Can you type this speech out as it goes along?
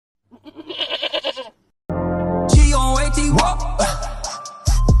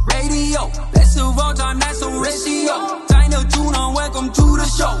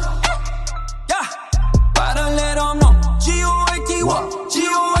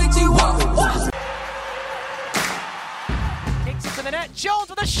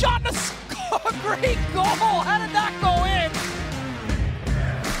the shot and a great goal. How did that go in?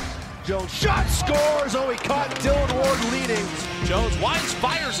 Jones shot, scores. Oh, he caught Dylan Ward leading. Jones winds,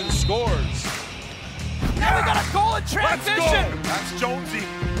 fires, and scores. Now we got a goal in transition. Let's go. That's Jonesy.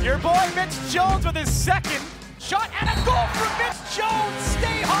 Your boy Mitch Jones with his second shot and a goal from Mitch Jones.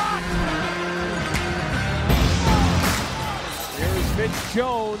 Stay hot. There's Mitch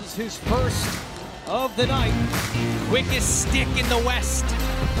Jones, his first of the night. Quickest stick in the West.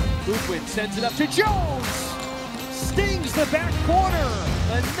 Gooooat sends it up to Jones. Stings the back corner.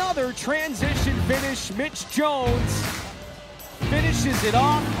 Another transition finish. Mitch Jones finishes it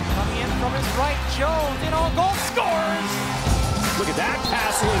off. Coming in from his right, Jones in on goal, scores. Look at that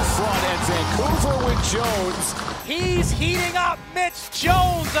pass in front, and Vancouver with Jones. He's heating up. Mitch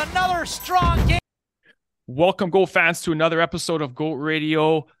Jones, another strong game. Welcome, Goat fans, to another episode of Goat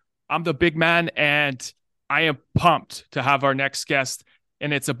Radio. I'm the Big Man, and I am pumped to have our next guest.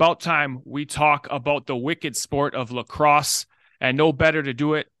 And it's about time we talk about the wicked sport of lacrosse, and no better to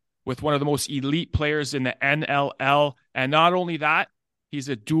do it with one of the most elite players in the NLL. And not only that, he's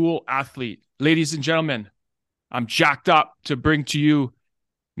a dual athlete. Ladies and gentlemen, I'm jacked up to bring to you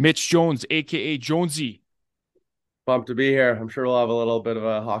Mitch Jones, AKA Jonesy. Pumped to be here. I'm sure we'll have a little bit of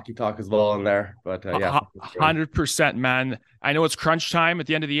a hockey talk as well in there, but yeah. 100%, man. I know it's crunch time at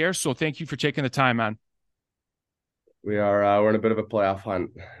the end of the year, so thank you for taking the time, man. We are, we're in a bit of a playoff hunt.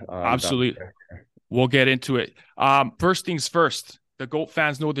 Absolutely. We'll get into it. First things first, the GOAT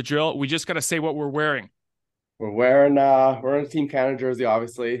fans know the drill. We just got to say what we're wearing. We're in a Team Canada jersey,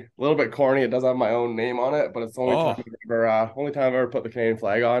 obviously. A little bit corny. It does have my own name on it, but it's the only time I've ever put the Canadian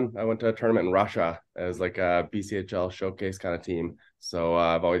flag on. I went to a tournament in Russia as like a BCHL showcase kind of team. So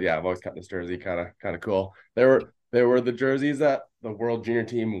I've always kept this jersey kind of cool. They were the jerseys that the World Junior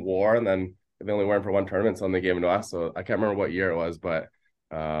team wore, and then they only wore them for one tournament, so then they gave them to us. So I can't remember what year it was, but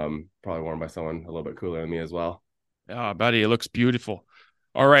probably worn by someone a little bit cooler than me as well. Oh, buddy, it looks beautiful.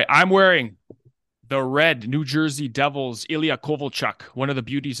 All right, I'm wearing the red New Jersey Devils, Ilya Kovalchuk, one of the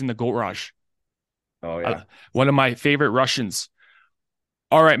beauties in the Goat Rush. Oh, yeah. One of my favorite Russians.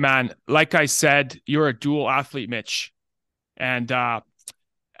 All right, man. Like I said, you're a dual athlete, Mitch. And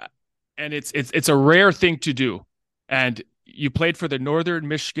it's a rare thing to do. And you played for the Northern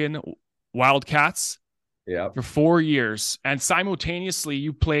Michigan Wildcats for 4 years. And simultaneously,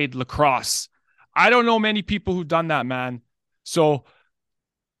 you played lacrosse. I don't know many people who've done that, man. So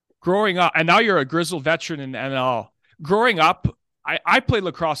growing up, and now you're a grizzled veteran in the NLL. Growing up, I played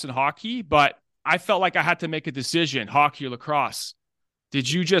lacrosse and hockey, but I felt like I had to make a decision, hockey or lacrosse. Did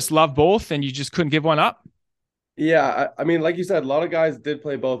you just love both and you just couldn't give one up? Yeah, I mean, like you said, a lot of guys did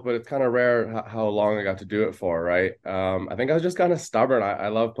play both, but it's kind of rare how long I got to do it for, right? I think I was just kind of stubborn. I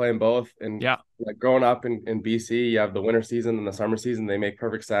love playing both. And like growing up in BC, you have the winter season and the summer season. They make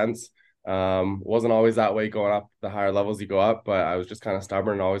perfect sense. Wasn't always that way going up the higher levels you go up, but I was just kind of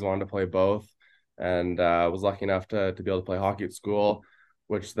stubborn and always wanted to play both. And was lucky enough to be able to play hockey at school,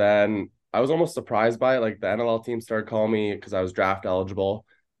 which then I was almost surprised by it. Like the NLL team started calling me because I was draft eligible.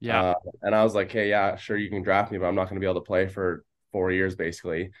 Yeah. And I was like, hey, yeah, sure, you can draft me, but I'm not going to be able to play for 4 years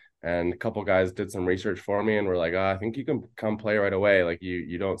basically. And a couple guys did some research for me and were like, I think you can come play right away. Like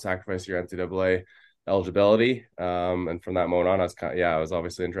you don't sacrifice your NCAA eligibility. And from that moment on, I was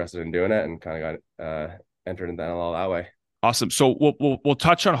obviously interested in doing it and kind of got entered into NLL that way. Awesome. So we'll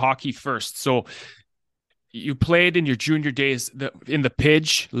touch on hockey first. So you played in your junior days in the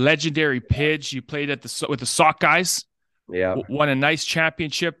Pidge, legendary Pidge. You played with the Sock guys. Yeah. Won a nice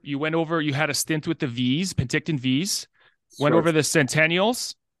championship. You went over, you had a stint with the V's, Penticton V's, went over the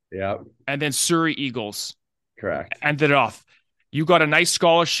Centennials. Yeah. And then Surrey Eagles. Correct. Ended it off. You got a nice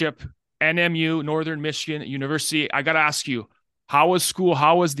scholarship, NMU, Northern Michigan University. I got to ask you, how was school?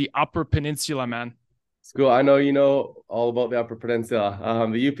 How was the Upper Peninsula, man? School, I know you know all about the Upper Peninsula.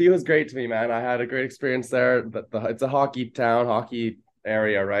 The UP was great to me, man. I had a great experience there. But it's a hockey town, hockey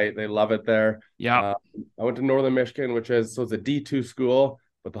area, right? They love it there. Yeah. I went to Northern Michigan, it's a D2 school,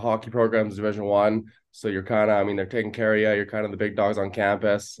 but the hockey program is Division 1. So you're they're taking care of you. You're kind of the big dogs on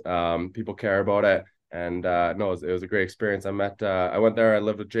campus. People care about it. And it was a great experience. I went there. I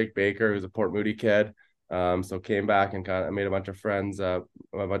lived with Jake Baker, who's a Port Moody kid. So came back and kind of made a bunch of friends. A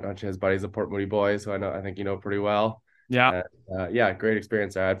bunch of his buddies, the Port Moody boys, who I think you know pretty well. Yeah. Great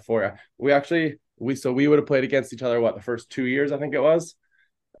experience. I had 4. We would have played against each other the first 2 years, I think it was.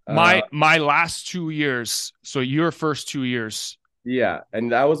 My last 2 years. So your first 2 years. Yeah,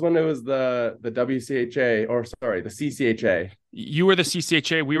 and that was when it was the WCHA, or sorry, the CCHA. You were the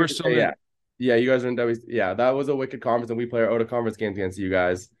CCHA. We were still Yeah, you guys are in Yeah, that was a wicked conference, and we play our out of conference games against you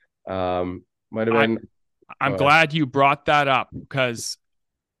guys. Might have been. I'm glad you brought that up because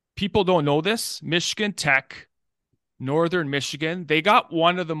people don't know this. Michigan Tech, Northern Michigan, they got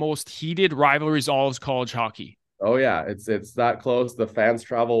one of the most heated rivalries all of college hockey. Oh yeah, it's that close. The fans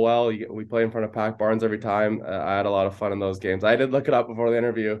travel well. We play in front of packed barns every time. I had a lot of fun in those games. I did look it up before the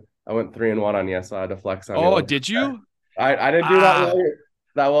interview. I went 3-1 on you, so I had to flex on you. Oh, did you? I didn't do that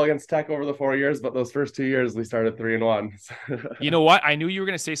well against Tech over the 4 years, but those first 2 years we started 3-1. You know what? I knew you were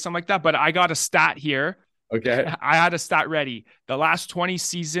going to say something like that, but I got a stat here. Okay. I had a stat ready. The last 20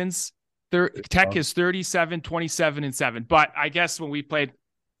 seasons, Tech is 37, 27, and 7. But I guess when we played,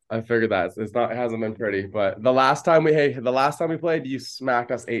 I figured that it hasn't been pretty. But the last time we played, you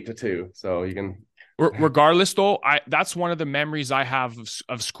smacked us 8-2. So you can. Regardless, though, that's one of the memories I have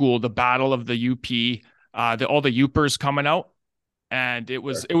of school. The battle of the UP, all the Upers coming out, and it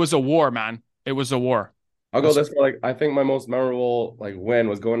was a war, man. It was a war. I'll go this far. I think my most memorable win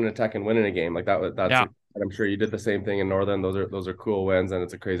was going into Tech and winning a game. I'm sure you did the same thing in Northern. Those are cool wins, and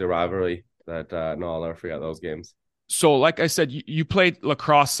it's a crazy rivalry that I'll never forget those games. So, like I said, you played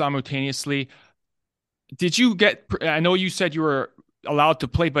lacrosse simultaneously. Did you I know you said you were allowed to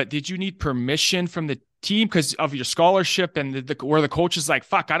play, but did you need permission from the team because of your scholarship and where the coach is like,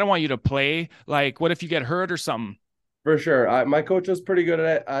 fuck, I don't want you to play. Like, what if you get hurt or something? For sure. My coach was pretty good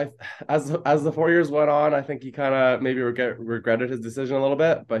at it. As the 4 years went on, I think he kind of maybe regretted his decision a little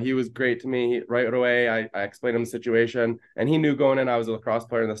bit, but he was great to me right away. I explained him the situation, and he knew going in I was a lacrosse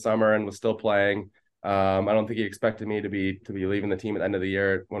player in the summer and was still playing. I don't think he expected me to be leaving the team at the end of the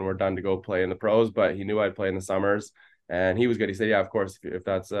year when we're done to go play in the pros, but he knew I'd play in the summers, and he was good. He said, "Yeah, of course, if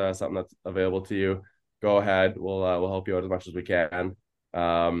that's something that's available to you, go ahead. We'll help you out as much as we can."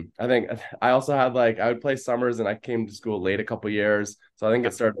 I think I also had I would play summers and I came to school late a couple years, so I think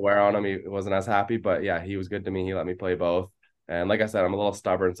it started to wear on him. He wasn't as happy, but yeah, he was good to me. He let me play both, and like I said, I'm a little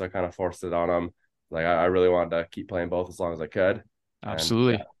stubborn, so I kind of forced it on him. I really wanted to keep playing both as long as I could.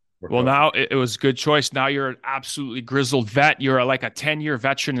 Absolutely. And, well, now it was a good choice. Now you're an absolutely grizzled vet. You're like a 10-year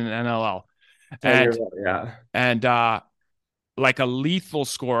veteran in the NLL, and like a lethal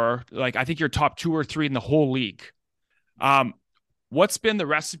scorer. Like I think you're top 2 or 3 in the whole league. What's been the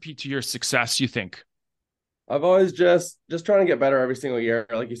recipe to your success, you think? I've always just trying to get better every single year.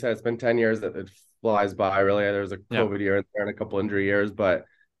 Like you said, it's been 10 years that it flies by, really. There's a COVID year in there and a couple injury years, but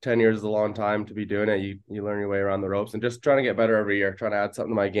 10 years is a long time to be doing it. You learn your way around the ropes and just trying to get better every year, trying to add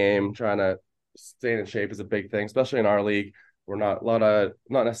something to my game, trying to stay in shape is a big thing, especially in our league. We're not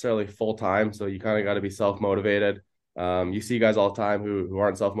necessarily full time, so you kind of got to be self-motivated. You see guys all the time who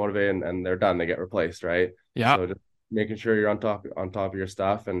aren't self-motivated and they're done, they get replaced, right? Yeah. So just making sure you're on top of your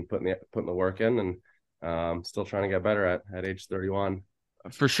stuff and putting the work in, and still trying to get better at age 31.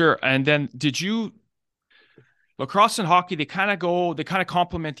 For sure. And then lacrosse and hockey, they kind of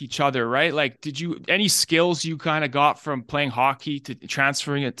complement each other, right? Like, did you any skills you kind of got from playing hockey to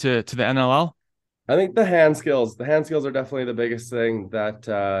transferring it to the NLL? I think the hand skills are definitely the biggest thing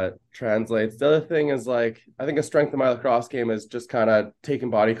that translates. The other thing is I think a strength of my lacrosse game is just kind of taking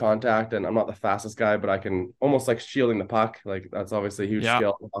body contact, and I'm not the fastest guy, but I can almost shielding the puck. That's obviously a huge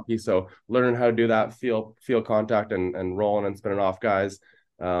skill in hockey. So learning how to do that, feel contact and rolling and spinning off guys,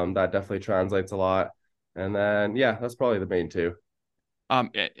 that definitely translates a lot. And then, that's probably the main two.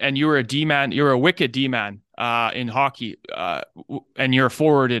 And you were a D-man, you're a wicked D-man in hockey, and you're a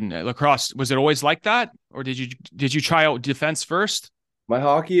forward in lacrosse. Was it always like that? Or did you try out defense first? My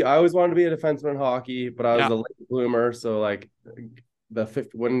hockey, I always wanted to be a defenseman in hockey, but I was a late bloomer. So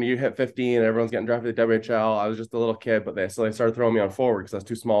when you hit 15, everyone's getting drafted to the WHL. I was just a little kid, but they started throwing me on forward because I was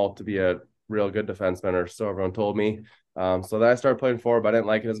too small to be a real good defenseman, or so everyone told me. So then I started playing forward, but I didn't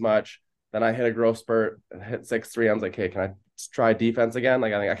like it as much. Then I hit a growth spurt, hit 6'3". I was like, hey, can I try defense again? I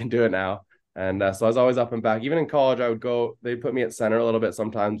think I can do it now. And so I was always up and back. Even in college, I would go, they put me at center a little bit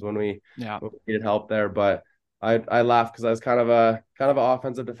sometimes when we needed help there. But I laughed because I was kind of an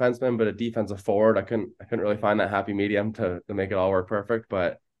offensive defenseman, but a defensive forward. I couldn't really find that happy medium to make it all work perfect.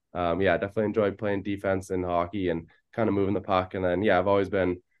 But I definitely enjoyed playing defense in hockey and kind of moving the puck. And then, I've always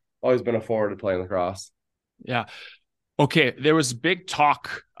been a forward playing lacrosse. Yeah. Okay, there was big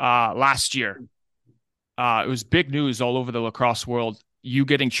talk last year. It was big news all over the lacrosse world. You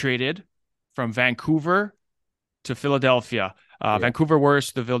getting traded from Vancouver to Philadelphia. Vancouver Warriors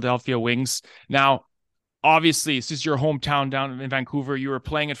to the Philadelphia Wings. Now, obviously, this is your hometown down in Vancouver. You were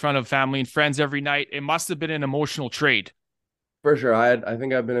playing in front of family and friends every night. It must have been an emotional trade. For sure. I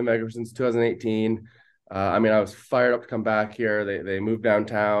think I've been in Vancouver since 2018. I was fired up to come back here. They moved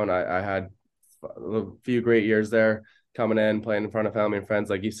downtown. I had a few great years there, coming in, playing in front of family and friends,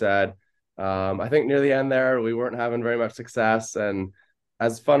 like you said. I think near the end there, we weren't having very much success, and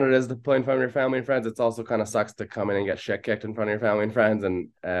as fun it is to play in front of your family and friends, it's also kind of sucks to come in and get shit kicked in front of your family and friends, and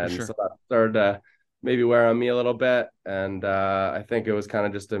sure. so that started to maybe wear on me a little bit, and I think it was kind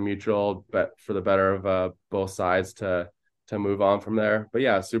of just a mutual bet for the better of both sides to move on from there. But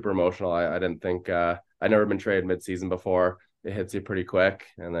yeah, super emotional. I didn't think I'd never been traded mid-season before. It hits you pretty quick,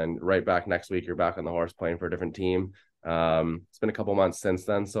 and then right back next week you're back on the horse playing for a different team. It's been a couple months since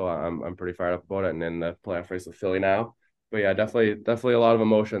then, so I'm pretty fired up about it, and in the playoff race with Philly now. But yeah, definitely a lot of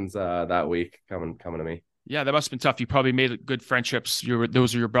emotions that week coming to me. Yeah, that must have been tough. You probably made good friendships.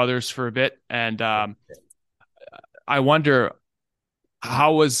 Those are your brothers for a bit, and I wonder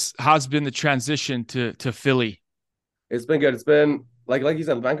how's been the transition to Philly. It's been good. It's been like you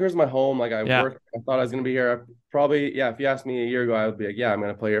said, Vancouver's my home. Like I thought I was gonna be here. Probably, yeah. If you asked me a year ago, I would be like, yeah, I'm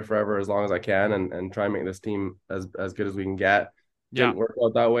gonna play here forever as long as I can, and try and make this team as good as we can get. Didn't work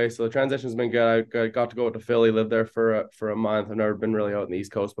out that way. So the transition's been good. I got to go to Philly, live there for a month. I've never been really out in the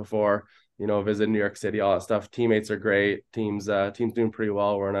East Coast before. Visit New York City, all that stuff. Teammates are great. Team's doing pretty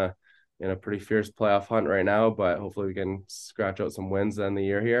well. We're in a pretty fierce playoff hunt right now, but hopefully we can scratch out some wins in the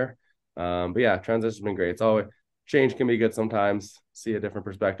year here. But yeah, transition's been great. It's always change can be good sometimes. See a different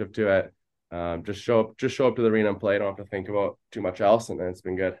perspective to it. Just show up to the arena and play. Don't have to think about too much else, and it's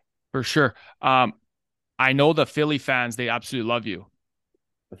been good. For sure. I know the Philly fans, they absolutely love you.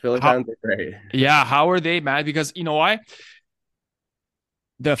 The Philly fans are great. Yeah. How are they, man? Because you know why?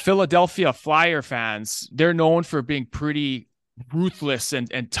 The Philadelphia Flyer fans, they're known for being pretty ruthless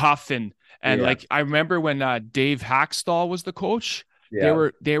and tough. And like, I remember when Dave Hackstall was the coach,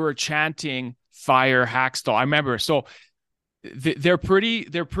 they were chanting "Fire Hackstall." I remember. So they're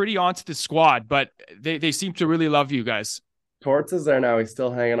pretty onto the squad, but they seem to really love you guys. Torts is there now. He's still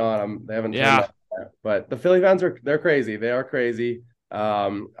hanging on. They haven't. But the Philly fans they're crazy. They are crazy.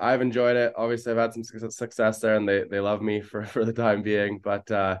 I've enjoyed it. Obviously, I've had some success there, and they love me for the time being.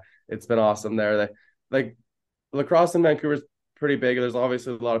 But it's been awesome there. Like lacrosse in Vancouver is pretty big. There's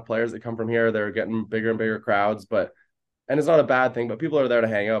obviously a lot of players that come from here. They're getting bigger and bigger crowds, and it's not a bad thing, but people are there to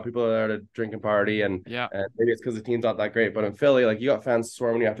hang out. People are there to drink and party, and maybe it's because the team's not that great. But in Philly, like, you got fans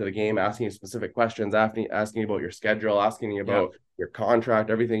swarming you after the game, asking you specific questions, asking you about your schedule, asking you about your contract,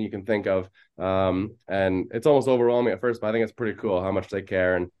 everything you can think of. And it's almost overwhelming at first, but I think it's pretty cool how much they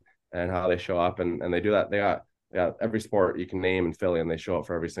care and how they show up, and they do that. They got every sport you can name in Philly, and they show up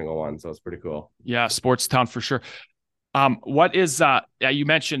for every single one. So it's pretty cool. Yeah, sports town for sure. What is you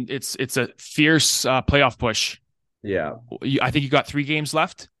mentioned it's a fierce playoff push. Yeah, I think you got 3 games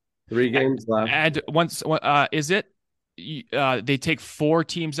left. 3 games left. And once is it? They take 4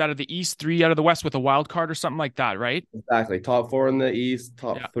 teams out of the East, 3 out of the West with a wild card or something like that, right? Exactly. Top 4 in the East,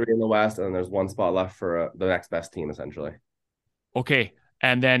 top 3 in the West, and then there's 1 spot left for the next best team, essentially. Okay,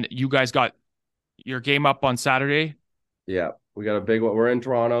 and then you guys got your game up on Saturday. Yeah, we got a big one. We're in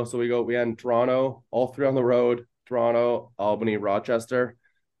Toronto, so we end Toronto, all 3 on the road: Toronto, Albany, Rochester.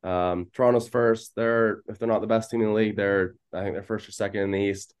 Toronto's first. If they're not the best team in the league, I think they're first or second in the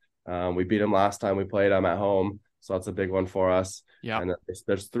East. We beat them last time we played them at home, so that's a big one for us. Yeah, and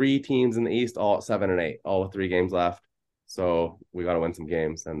there's 3 teams in the East, all at 7 and 8, all with 3 games left. So we got to win some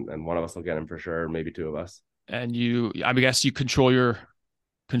games, and one of us will get them for sure, maybe 2 of us. And I guess you control your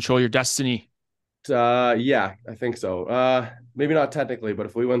destiny. Yeah, I think so. Maybe not technically, but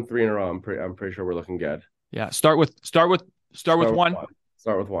if we win 3 in a row, I'm pretty sure we're looking good. Yeah, start with 1.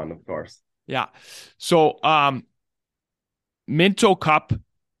 Start with 1, of course. Yeah. So, Minto Cup,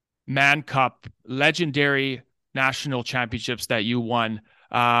 Man Cup, legendary national championships that you won.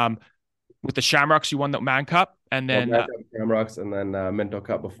 With the Shamrocks, you won the Man Cup, and then Shamrocks, and then Minto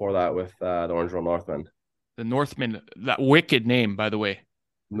Cup before that with the Orangeville Northmen. The Northmen, that wicked name, by the way.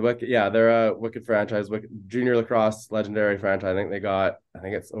 They're a wicked franchise, junior lacrosse legendary franchise.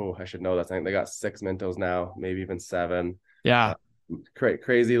 I should know that. I think they got 6 Mintos now, maybe even 7. Yeah.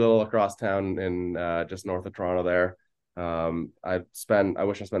 Crazy little lacrosse town in just north of Toronto there. I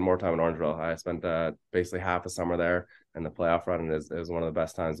wish I spent more time in Orangeville. I spent basically half a summer there, and the playoff run is one of the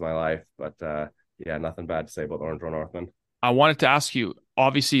best times of my life. But nothing bad to say about Orangeville Northman. I wanted to ask you,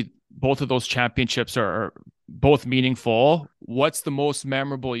 obviously both of those championships are both meaningful. What's the most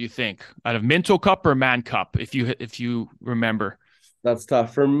memorable, you think, out of Minto Cup or Man Cup, if you remember? That's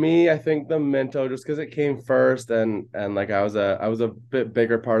tough for me. I think the Minto, just because it came first, and like I was a bit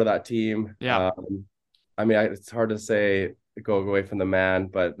bigger part of that team. Yeah. It's hard to say go away from the Man,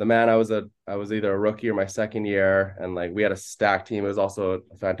 but the Man, I was either a rookie or my second year, and like we had a stacked team. It was also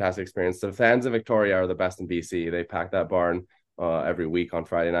a fantastic experience. The fans of Victoria are the best in BC. They pack that barn every week on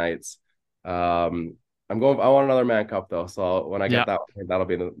Friday nights. I want another Man Cup though, so when I get that, that'll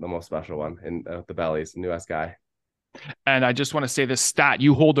be the most special one in the Bellies, new S guy. And I just want to say this stat: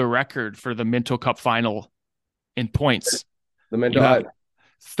 you hold a record for the Minto Cup final in points. The Minto,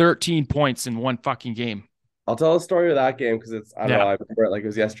 13 points in one fucking game. I'll tell a story of that game because I don't know, I remember it like it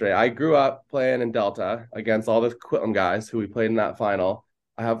was yesterday. I grew up playing in Delta against all the Coquitlam guys who we played in that final.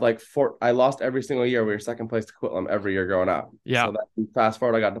 I have I lost every single year. We were second place to Coquitlam every year growing up. Yeah. So fast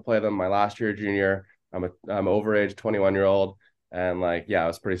forward, I got to play them my last year junior. I'm overage 21-year-old. And it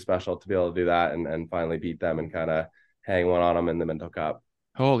was pretty special to be able to do that and finally beat them and kind of hang one on them in the Minto Cup.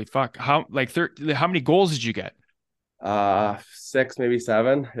 Holy fuck. How many goals did you get? 6, maybe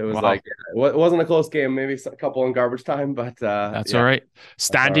 7. It was it wasn't a close game, maybe a couple in garbage time, but that's all right.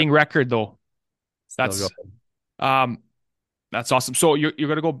 Standing record though. That's awesome. So you're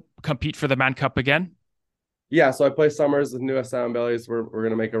gonna go compete for the Man Cup again? Yeah, so I play summers with New Sound Bellies. We're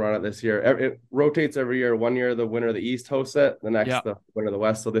gonna make a run at this year. It rotates every year. One year the winner of the East hosts it, the next the winner of the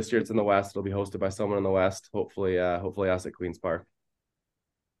West. So this year it's in the West. It'll be hosted by someone in the West. Hopefully us at Queen's Park.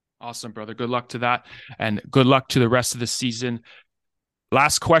 Awesome, brother. Good luck to that, and good luck to the rest of the season.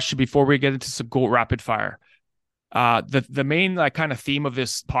 Last question before we get into some GOAT rapid fire. The main kind of theme of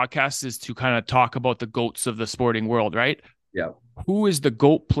this podcast is to kind of talk about the GOATs of the sporting world, right? Yeah. Who is the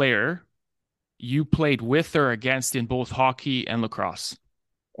GOAT player you played with or against in both hockey and lacrosse?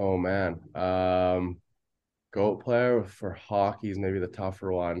 Oh man, GOAT player for hockey is maybe the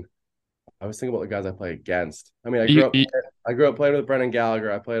tougher one. I was thinking about the guys I play against. I mean, I grew up playing with Brendan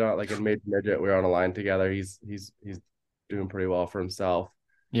Gallagher. I played on in Major Midget. We were on a line together. He's doing pretty well for himself.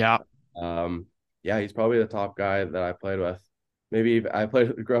 Yeah. He's probably the top guy that I played with. Maybe I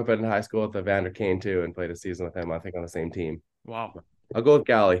grew up in high school with Evander Kane too, and played a season with him. I think on the same team. Wow. I'll go with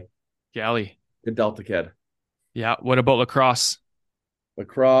Gally. The Delta kid. Yeah. What about lacrosse?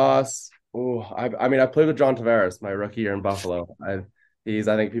 Oh, I played with John Tavares my rookie year in Buffalo. I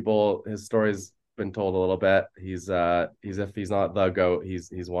think his story's been told a little bit. He's if he's not the GOAT,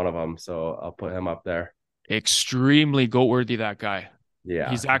 he's one of them. So I'll put him up there. Extremely GOAT worthy, that guy. Yeah.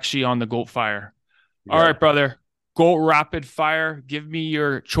 He's actually on the GOAT fire. Yeah. All right, brother. GOAT rapid fire. Give me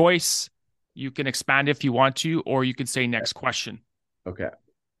your choice. You can expand if you want to, or you can say next question. Okay.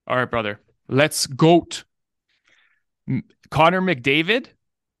 All right, brother. Let's GOAT. Connor McDavid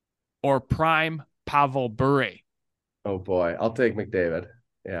or prime Pavel Bure? Oh boy, I'll take McDavid.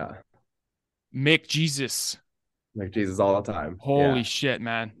 Yeah. McJesus. McJesus all the time. Holy shit,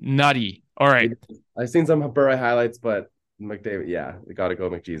 man. Nutty. All right. I've seen some Bure highlights, but McDavid, we got to go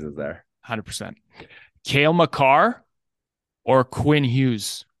McJesus there. 100%. Cale Makar or Quinn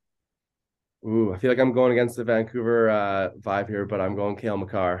Hughes? Ooh, I feel like I'm going against the Vancouver vibe here, but I'm going Cale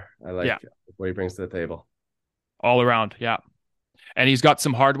Makar. I like what he brings to the table. All around, yeah. And he's got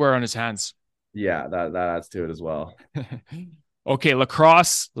some hardware on his hands. Yeah, that adds to it as well. Okay,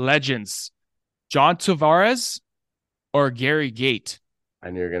 lacrosse legends. John Tavares or Gary Gait? I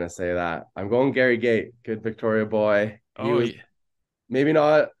knew you were going to say that. I'm going Gary Gait. Good Victoria boy. Maybe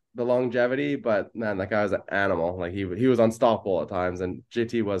not the longevity, but man, that guy was an animal. He was unstoppable at times, and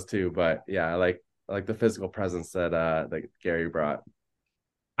JT was too. But yeah, I like the physical presence that Gary brought.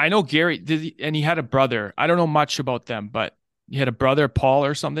 I know Gary and he had a brother. I don't know much about them, but he had a brother, Paul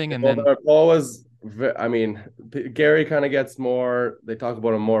or something, and then Paul was. I mean, Gary kind of gets more. They talk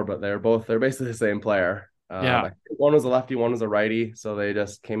about him more, but they're basically the same player. One was a lefty, one was a righty, so they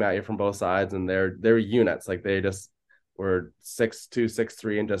just came at you from both sides, and they're units. They just were 6'2",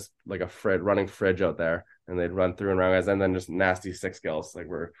 6'3", and just like a running fridge out there, and they'd run through and around guys, and then just nasty stick skills.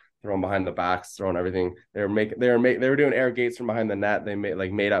 We're throwing behind the backs, throwing everything. They were doing air gates from behind the net. They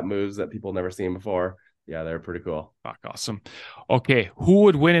made up moves that people never seen before. Yeah, they're pretty cool. Fuck, awesome. Okay, who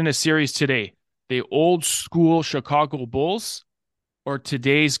would win in a series today? The old school Chicago Bulls or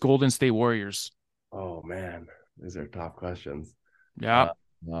today's Golden State Warriors? Oh man, these are tough questions. Yeah.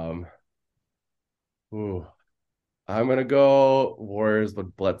 I'm gonna go Warriors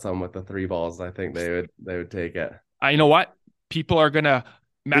would blitz them with the 3 balls. I think they would take it. You know what? People are gonna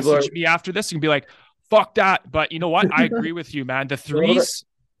message me after this and be like, "Fuck that!" But you know what? I agree with you, man. The threes.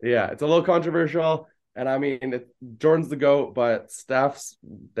 Yeah, it's a little controversial, and I mean, Jordan's the GOAT, but Steph's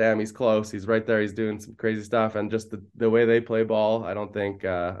he's close. He's right there. He's doing some crazy stuff, and just the way they play ball, I don't think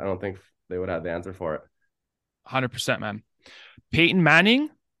they would have the answer for it. 100%, man. Peyton Manning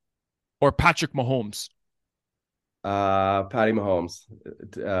or Patrick Mahomes? Patty Mahomes,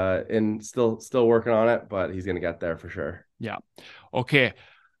 and still working on it, but he's gonna get there for sure. Yeah. Okay.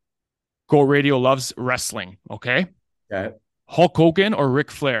 Go Radio loves wrestling. Okay. Hulk Hogan or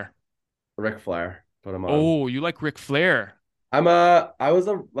Ric Flair? Ric Flair. Put him on. Oh, you like Ric Flair? My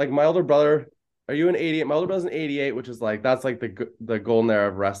older brother Are you an 88? My older brother's an 88, which is like that's like the golden era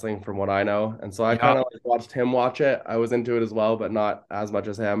of wrestling from what I know. And so I kind of like watched him watch it. I was into it as well, but not as much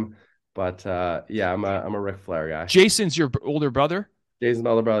as him. But yeah, I'm a Ric Flair guy. Jason's your older brother? Jason's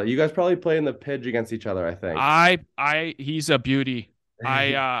my older brother. You guys probably play in the Pidge against each other, I think. He's a beauty.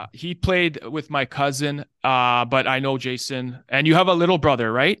 He played with my cousin, but I know Jason. And you have a little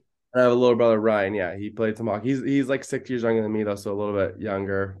brother, right? I have a little brother, Ryan. Yeah, he played some hockey. He's like 6 years younger than me though, so a little bit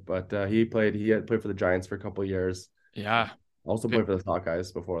younger. But he had played for the Giants for a couple of years. Yeah. Also played for the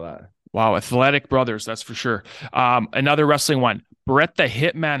Hawkeyes before that. Wow, athletic brothers, that's for sure. Another wrestling one. Bret the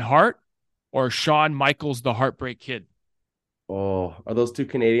Hitman Hart or Shawn Michaels the Heartbreak Kid? Oh, are those two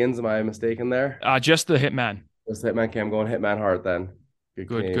Canadians? Am I mistaken there? Just the Hitman. Just Hitman. Okay, I'm going Hitman Hart then.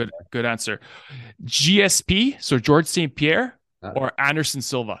 Good answer. GSP, so George St. Pierre or Anderson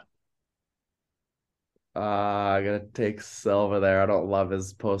Silva? I gotta take Silva there. I don't love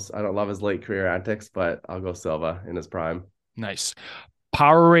his late career antics, but I'll go Silva in his prime. Nice.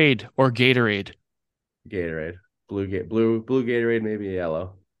 Powerade or Gatorade? Gatorade. Blue Gatorade, maybe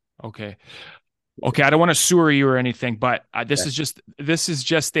yellow. Okay. I don't want to sewer you or anything, but this is just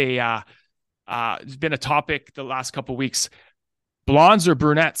a it's been a topic the last couple of weeks. Blondes or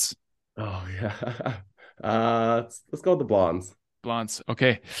brunettes? Oh yeah. Let's go with the blondes. Blondes.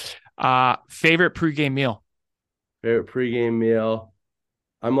 Okay. Favorite pregame meal? Favorite pregame meal.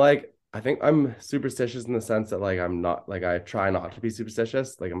 I think I'm superstitious in the sense that like I'm not like I try not to be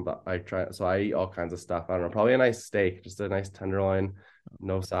superstitious. Like I eat all kinds of stuff. I don't know, probably a nice steak, just a nice tenderloin,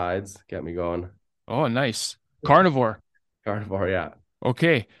 no sides, get me going. Oh, nice. Carnivore. Carnivore, yeah.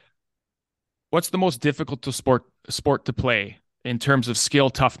 Okay. What's the most difficult sport to play in terms of skill,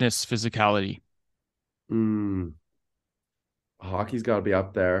 toughness, physicality? Hockey's got to be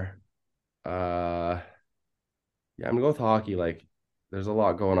up there. Yeah, I'm gonna go with hockey. Like, there's a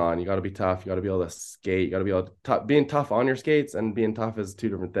lot going on. You got to be tough. You got to be able to skate. You got to be able to being tough on your skates and being tough is two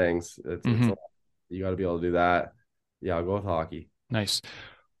different things. It's a lot. You got to be able to do that. Yeah, I'll go with hockey. Nice.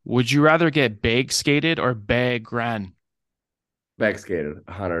 Would you rather get bag skated or bag ran? Bag skated,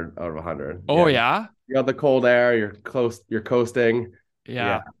 100 out of 100. Oh yeah. You got the cold air. You're coasting.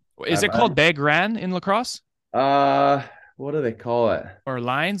 Yeah. Is it called bag ran in lacrosse? What do they call it? Or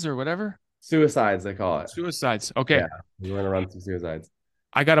lines or whatever? Suicides, they call it. Suicides. Okay. Yeah, we're gonna run some suicides.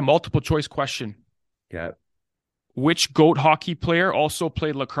 I got a multiple choice question. Yeah. Which GOAT hockey player also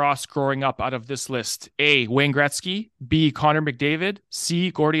played lacrosse growing up out of this list? A, Wayne Gretzky. B, Connor McDavid.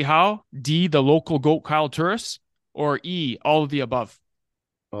 C, Gordie Howe. D, the local GOAT Kyle Turris. Or E, all of the above?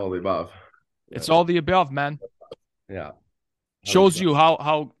 All of the above. It's all the above, man. Yeah. Shows you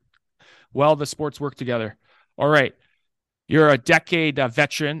how well the sports work together. All right. You're a decade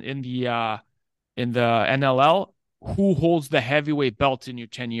veteran in the NLL. Who holds the heavyweight belt in your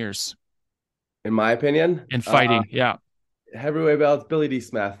 10 years? In my opinion, in fighting, yeah, heavyweight belt, Billy D.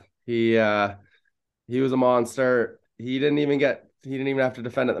 Smith. He was a monster. He didn't even have to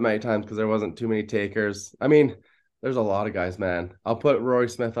defend it that many times because there wasn't too many takers. I mean, there's a lot of guys, man. I'll put Rory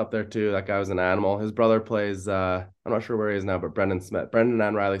Smith up there too. That guy was an animal. His brother plays. I'm not sure where he is now, but Brendan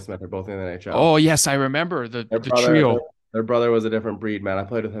and Riley Smith are both in the NHL. Oh yes, I remember the trio. Their brother was a different breed, man. I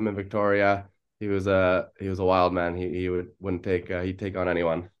played with him in Victoria. He was a wild man. He'd take on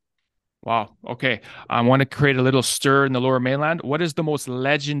anyone. Wow. Okay. I want to create a little stir in the Lower Mainland. What is the most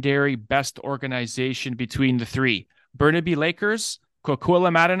legendary, best organization between the three? Burnaby Lakers,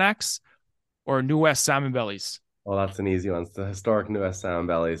 Coquitlam Atanaks, or New West Salmon Bellies? Well, that's an easy one. It's the historic New West Salmon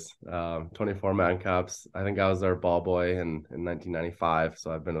Bellies. 24-man cups. I think I was their ball boy in 1995,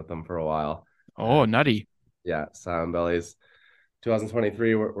 so I've been with them for a while. Oh, nutty. Yeah, Salmon Bellies.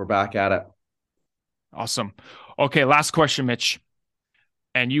 2023, we're back at it. Awesome. Okay, last question, Mitch.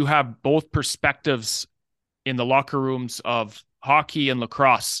 And you have both perspectives in the locker rooms of hockey and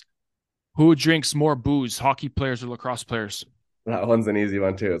lacrosse. Who drinks more booze, hockey players or lacrosse players? That one's an easy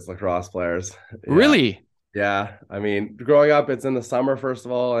one too. It's lacrosse players. Yeah. Really? Yeah. I mean, growing up, it's in the summer, first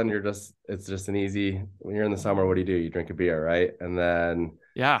of all, and it's just an easy, when you're in the summer, what do? You drink a beer, right? And then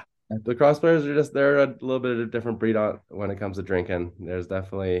yeah, lacrosse players they're a little bit of a different breed when it comes to drinking. There's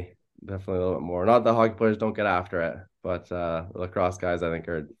definitely a little bit more. Not that hockey players don't get after it, but the lacrosse guys, I think,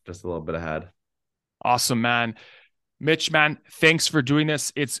 are just a little bit ahead. Awesome, man. Mitch, man, thanks for doing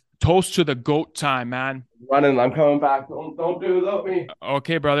this. It's toast to the GOAT time, man. I'm coming back. Don't do it without me.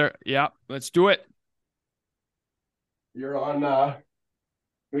 Okay, brother. Yeah, let's do it. You're on.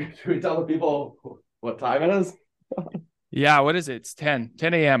 Should we tell the people what time it is? Yeah, what is it? It's 10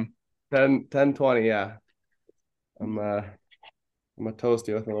 a.m. 10:20, yeah. I'm gonna toast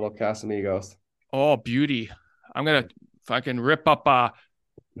you with a little Casamigos. Oh, beauty. I'm gonna fucking rip up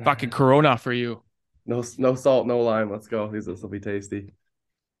Fucking Corona for you. No salt, no lime. Let's go. This will be tasty.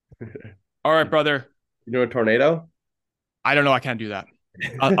 All right, brother. You know a tornado? I don't know. I can't do that.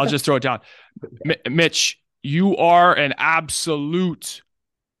 I'll just throw it down. Mitch, you are an absolute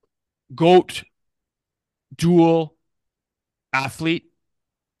GOAT dual athlete,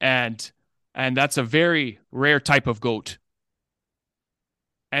 and that's a very rare type of GOAT.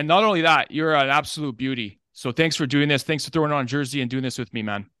 And not only that, you're an absolute beauty. So thanks for doing this. Thanks for throwing on a jersey and doing this with me,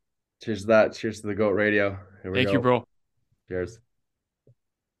 man. Cheers to that. Cheers to the GOAT radio. Thank you, bro. Cheers.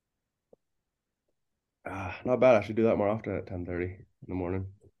 Not bad. I should do that more often at 10:30 in the morning.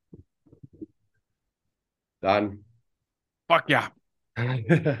 Done. Fuck yeah.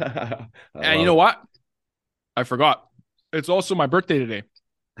 And you know what? I forgot. It's also my birthday today.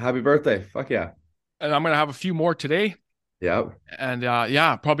 Happy birthday. Fuck yeah. And I'm going to have a few more today. Yeah. And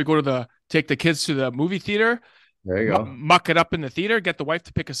probably take the kids to the movie theater. There you go. Muck it up in the theater, get the wife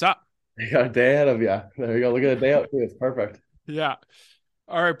to pick us up. You got a day ahead of you. There you go. Look at the day out too. It's perfect. Yeah.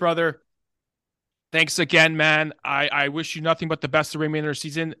 All right, brother. Thanks again, man. I wish you nothing but the best of remainder of the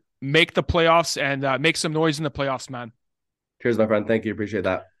season. Make the playoffs and make some noise in the playoffs, man. Cheers, my friend. Thank you. Appreciate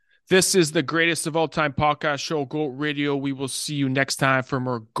that. This is the greatest of all time podcast show, GOAT Radio. We will see you next time for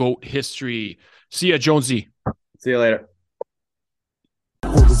more GOAT history. See ya, Jonesy. See you later.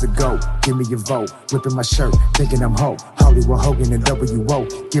 Who was a GOAT? Give me your vote. Ripping my shirt, thinking I'm Hulk. Hollywood Hogan and WO.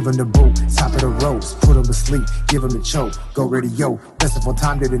 Give him the boot, top of the ropes. Put him to sleep, give him the choke. Go radio, best of all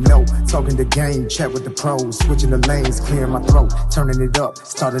time, didn't know. Talking the game, chat with the pros. Switching the lanes, clearing my throat. Turning it up,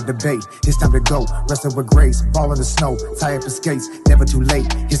 start a debate. It's time to go, wrestle with grace. Ball in the snow, tie up his skates. Never too late,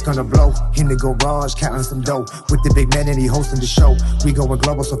 it's gonna blow. In the garage, counting some dough. With the big man and he hosting the show. We going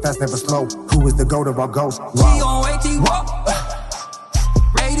global, so fast, never slow. Who is the GOAT of our ghosts? Wow.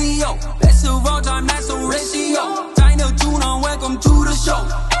 Radio, best of all time, that's a ratio. Dino Tuna, welcome to the show.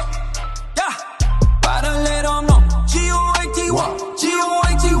 Yeah, gotta let them know. G-O-A-T-W,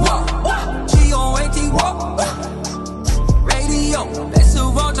 G-O-A-T-W, G-O-A-T-W. Radio, best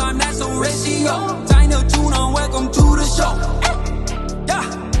of all time, that's a ratio. Dino Tuna, welcome to the show. Yeah,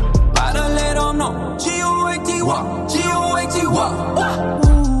 gotta let them know. G-O-A-T-W,